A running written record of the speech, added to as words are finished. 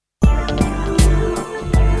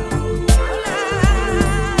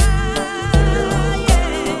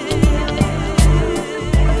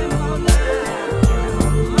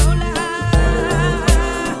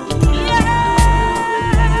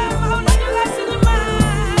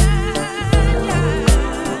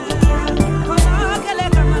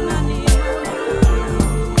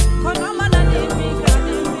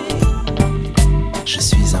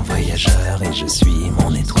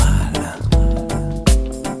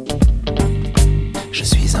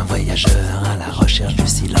suis un voyageur à la recherche du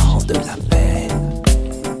silence, de la paix.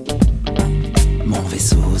 Mon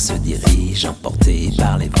vaisseau se dirige, emporté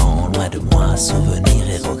par les vents, loin de moi, souvenirs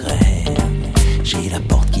et regrets. J'ai la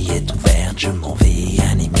porte qui est ouverte, je m'en vais,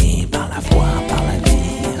 animé par la foi, par la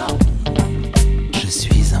vie. Je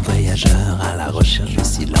suis un voyageur à la recherche du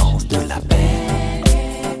silence, de la paix.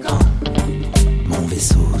 Mon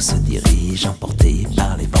vaisseau se dirige, emporté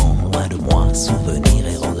par les vents, loin de moi, souvenirs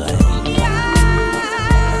et regrets.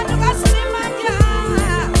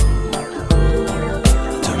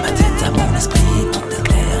 De ma tête à mon esprit, tout est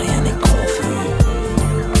clair, rien n'est confus.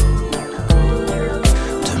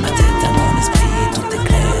 De ma tête à mon esprit, tout est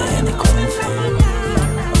clair, rien n'est confus.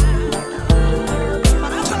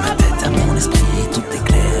 De ma tête à mon esprit, tout est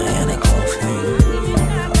clair, rien n'est confus.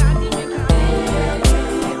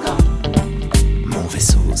 Mon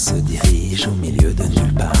vaisseau se dirige au milieu de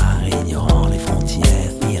nulle part, ignorant les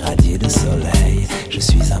frontières, irradié de soleil. Je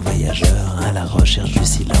suis un voyageur à la recherche du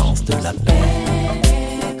silence, de la paix.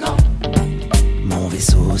 Mon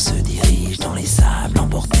vaisseau se dirige dans les sables,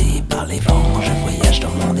 emporté par les vents. Je voyage dans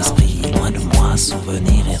mon esprit, loin de moi,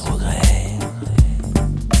 souvenirs et regrets.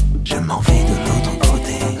 Je m'en vais de l'autre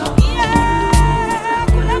côté.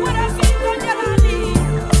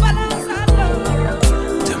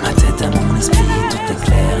 De ma tête à mon esprit, tout est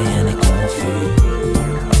clair, rien n'est confus.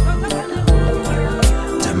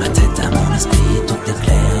 De ma tête à mon esprit, tout est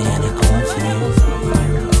clair, rien n'est confus.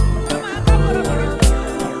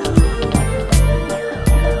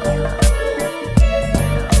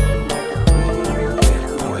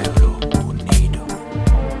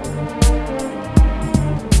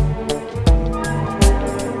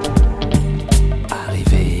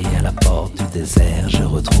 Arrivé à la porte du désert, je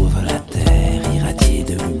retrouve la terre irradiée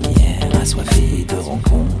de lumière, assoiffée de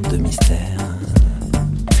rencontres, de mystères.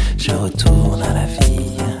 Je retourne à la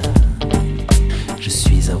vie. Je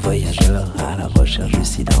suis un voyageur à la recherche du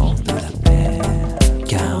silence, de la paix.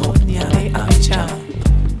 Car Niamey,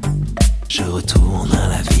 je retourne à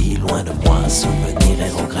la vie, loin de moi, sous